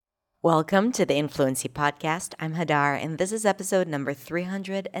Welcome to the Influency Podcast. I'm Hadar, and this is episode number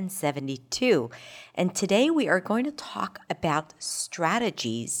 372. And today we are going to talk about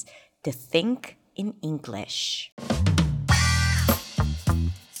strategies to think in English.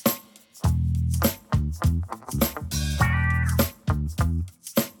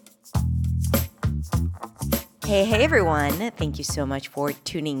 Hey everyone. Thank you so much for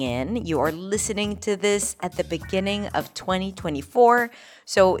tuning in. You are listening to this at the beginning of 2024.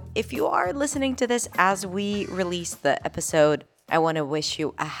 So if you are listening to this as we release the episode, I want to wish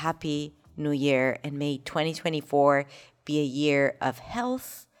you a happy new year, and may 2024 be a year of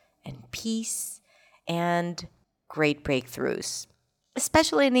health and peace and great breakthroughs,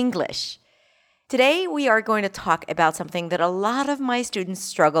 especially in English. Today, we are going to talk about something that a lot of my students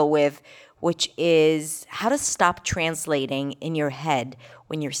struggle with, which is how to stop translating in your head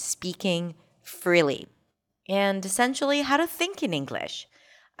when you're speaking freely, and essentially how to think in English.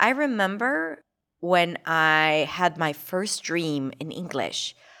 I remember when I had my first dream in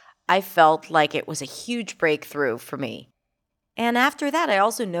English, I felt like it was a huge breakthrough for me. And after that, I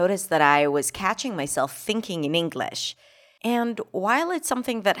also noticed that I was catching myself thinking in English. And while it's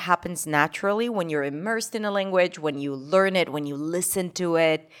something that happens naturally when you're immersed in a language, when you learn it, when you listen to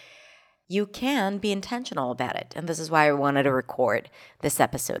it, you can be intentional about it. And this is why I wanted to record this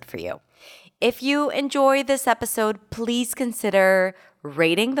episode for you. If you enjoy this episode, please consider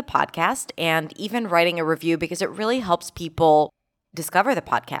rating the podcast and even writing a review, because it really helps people discover the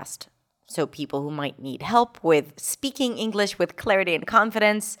podcast. So people who might need help with speaking English with clarity and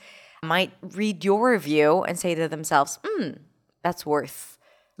confidence might read your review and say to themselves, that's worth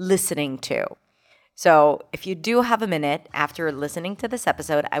listening to. So if you do have a minute after listening to this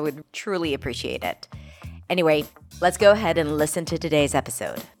episode, I would truly appreciate it. Anyway, let's go ahead and listen to today's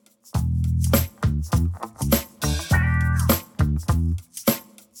episode.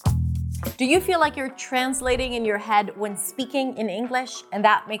 Do you feel like you're translating in your head when speaking in English, and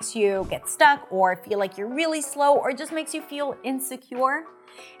that makes you get stuck or feel like you're really slow or just makes you feel insecure?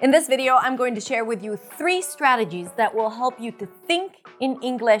 In this video, I'm going to share with you 3 strategies that will help you to think in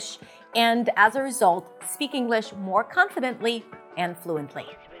English and, as a result, speak English more confidently and fluently.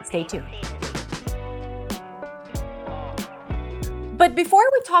 Stay tuned. But before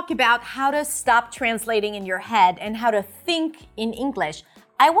we talk about how to stop translating in your head and how to think in English,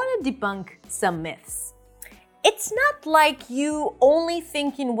 I want to debunk some myths. It's not like you only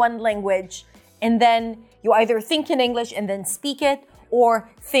think in one language and then you either think in English and then speak it, or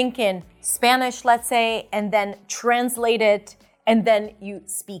think in Spanish, let's say, and then translate it, and then you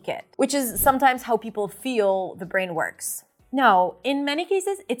speak it, which is sometimes how people feel the brain works. No, in many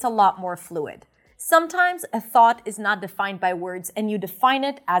cases, it's a lot more fluid. Sometimes a thought is not defined by words, and you define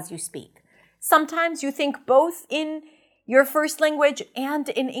it as you speak. Sometimes you think both in your first language and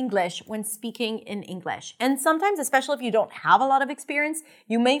in English when speaking in English. And sometimes, especially if you don't have a lot of experience,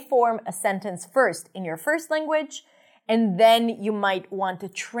 you may form a sentence first in your first language, and then you might want to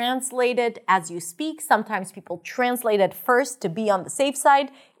translate it as you speak. Sometimes people translate it first to be on the safe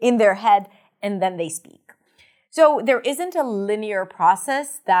side in their head, and then they speak. So there isn't a linear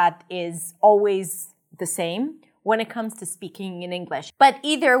process that is always the same when it comes to speaking in English. But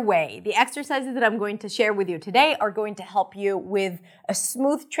either way, the exercises that I'm going to share with you today are going to help you with a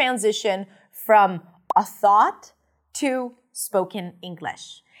smooth transition from a thought to spoken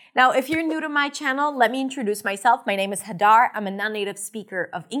English. Now, if you're new to my channel, let me introduce myself. My name is Hadar. I'm a non-native speaker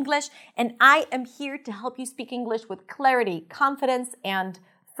of English, and I am here to help you speak English with clarity, confidence, and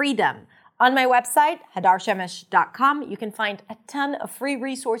freedom. On my website, hadarshemesh.com, you can find a ton of free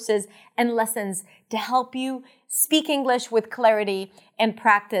resources and lessons to help you speak English with clarity and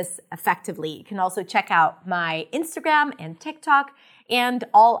practice effectively. You can also check out my Instagram and TikTok and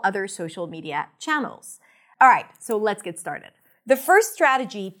all other social media channels. All right, so let's get started. The first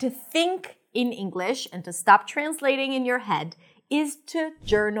strategy to think in English and to stop translating in your head is to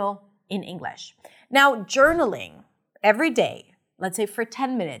journal in English. Now, journaling every day, let's say for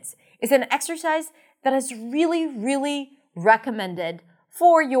 10 minutes, is an exercise that is really recommended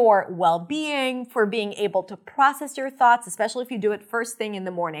for your well-being, for being able to process your thoughts, especially if you do it first thing in the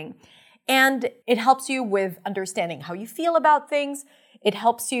morning. And it helps you with understanding how you feel about things. It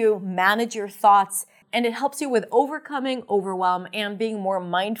helps you manage your thoughts, and it helps you with overcoming overwhelm and being more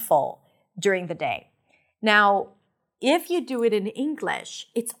mindful during the day. Now, if you do it in English,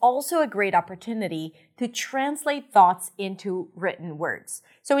 it's also a great opportunity to translate thoughts into written words.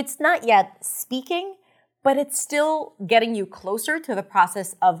 So it's not yet speaking, but it's still getting you closer to the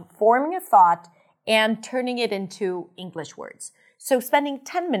process of forming a thought and turning it into English words. So spending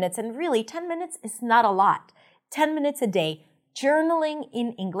 10 minutes, and really 10 minutes is not a lot, 10 minutes a day journaling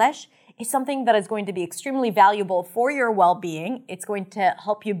in English is something that is going to be extremely valuable for your well-being. It's going to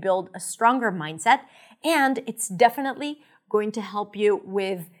help you build a stronger mindset, and it's definitely going to help you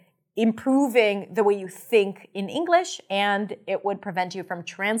with improving the way you think in English, and it would prevent you from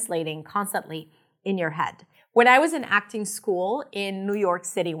translating constantly in your head. When I was in acting school in New York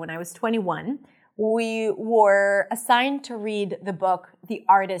City when I was 21, we were assigned to read the book The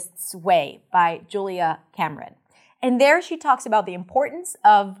Artist's Way by Julia Cameron. And there she talks about the importance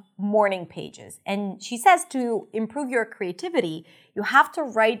of morning pages. And she says to improve your creativity, you have to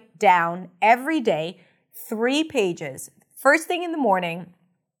write down every day 3 pages, first thing in the morning,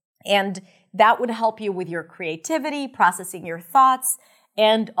 and that would help you with your creativity, processing your thoughts,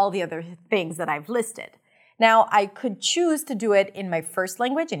 and all the other things that I've listed. Now, I could choose to do it in my first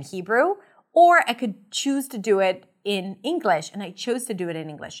language, in Hebrew, or I could choose to do it in English, and I chose to do it in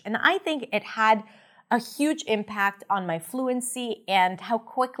English. And I think it had a huge impact on my fluency and how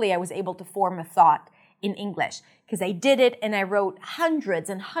quickly I was able to form a thought in English, because I did it and I wrote hundreds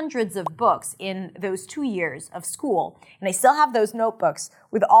and hundreds of books in those 2 years of school. And I still have those notebooks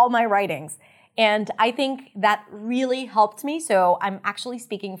with all my writings. And I think that really helped me. So I'm actually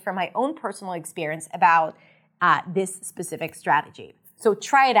speaking from my own personal experience about this specific strategy. So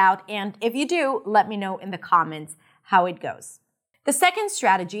try it out. And if you do, let me know in the comments how it goes. The second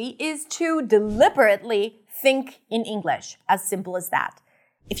strategy is to deliberately think in English, as simple as that.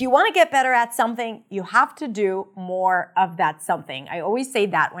 If you want to get better at something, you have to do more of that something. I always say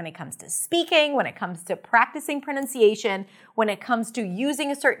that when it comes to speaking, when it comes to practicing pronunciation, when it comes to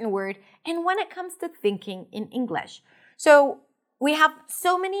using a certain word, and when it comes to thinking in English. So we have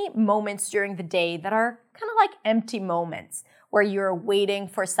so many moments during the day that are kind of like empty moments where you're waiting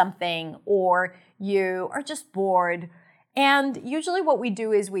for something or you are just bored. And usually what we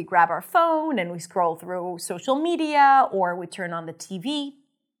do is we grab our phone and we scroll through social media or we turn on the TV.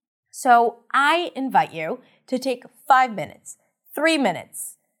 So I invite you to take 5 minutes, 3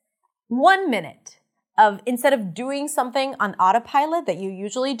 minutes, 1 minute of, instead of doing something on autopilot that you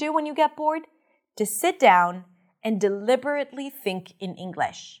usually do when you get bored, to sit down and deliberately think in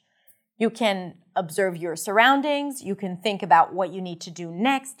English. You can observe your surroundings. You can think about what you need to do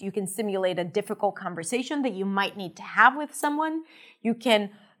next. You can simulate a difficult conversation that you might need to have with someone. You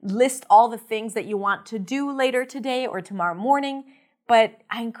can list all the things that you want to do later today or tomorrow morning. But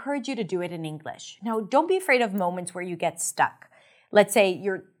I encourage you to do it in English. Now, don't be afraid of moments where you get stuck. Let's say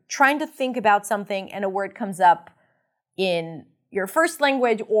you're trying to think about something and a word comes up in your first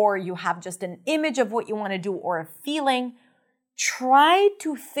language, or you have just an image of what you want to do or a feeling. Try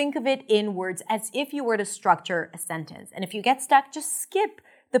to think of it in words as if you were to structure a sentence. And if you get stuck, just skip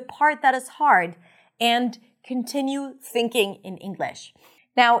the part that is hard and continue thinking in English.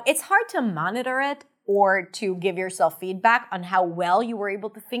 Now, it's hard to monitor it or to give yourself feedback on how well you were able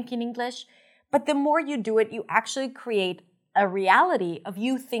to think in English. But the more you do it, you actually create a reality of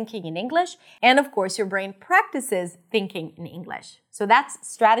you thinking in English. And of course, your brain practices thinking in English. So that's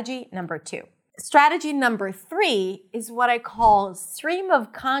strategy number 2. Strategy number 3 is what I call stream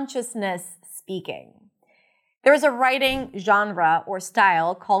of consciousness speaking. There is a writing genre or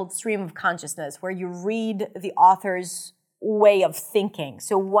style called stream of consciousness where you read the author's way of thinking.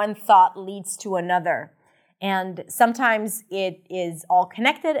 So one thought leads to another. And sometimes it is all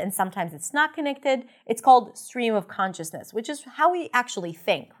connected and sometimes it's not connected. It's called stream of consciousness, which is how we actually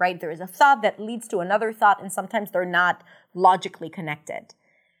think, right? There is a thought that leads to another thought and sometimes they're not logically connected.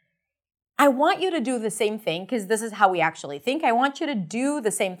 I want you to do the same thing because this is how we actually think. I want you to do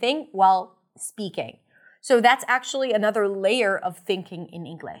the same thing while speaking. So that's actually another layer of thinking in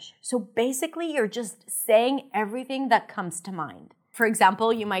English. So basically, you're just saying everything that comes to mind. For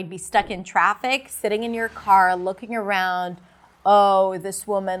example, you might be stuck in traffic, sitting in your car, looking around. Oh, this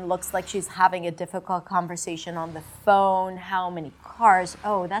woman looks like she's having a difficult conversation on the phone. How many cars?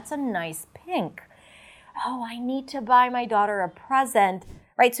 Oh, that's a nice pink. Oh, I need to buy my daughter a present,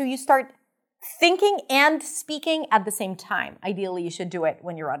 right? So you start thinking and speaking at the same time. Ideally, you should do it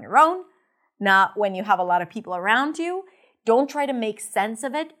when you're on your own, not when you have a lot of people around you. Don't try to make sense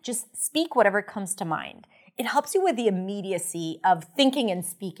of it. Just speak whatever comes to mind. It helps you with the immediacy of thinking and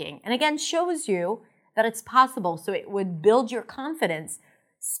speaking. And again, shows you that it's possible. So it would build your confidence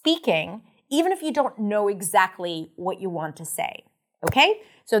speaking, even if you don't know exactly what you want to say. Okay?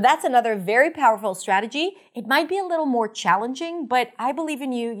 So that's another very powerful strategy. It might be a little more challenging, but I believe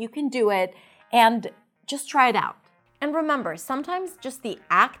in you. You can do it. And just try it out. And remember, sometimes just the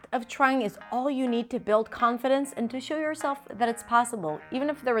act of trying is all you need to build confidence and to show yourself that it's possible, even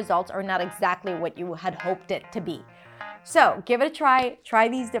if the results are not exactly what you had hoped it to be. So give it a try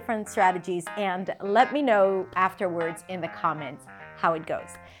these different strategies, and let me know afterwards in the comments how it goes.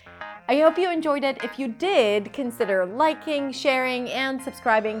 I hope you enjoyed it. If you did, consider liking, sharing, and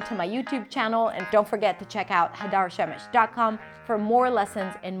subscribing to my YouTube channel. And don't forget to check out hadarshamish.com for more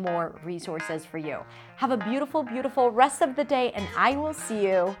lessons and more resources for you. Have a beautiful, beautiful rest of the day, and I will see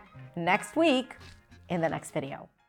you next week in the next video.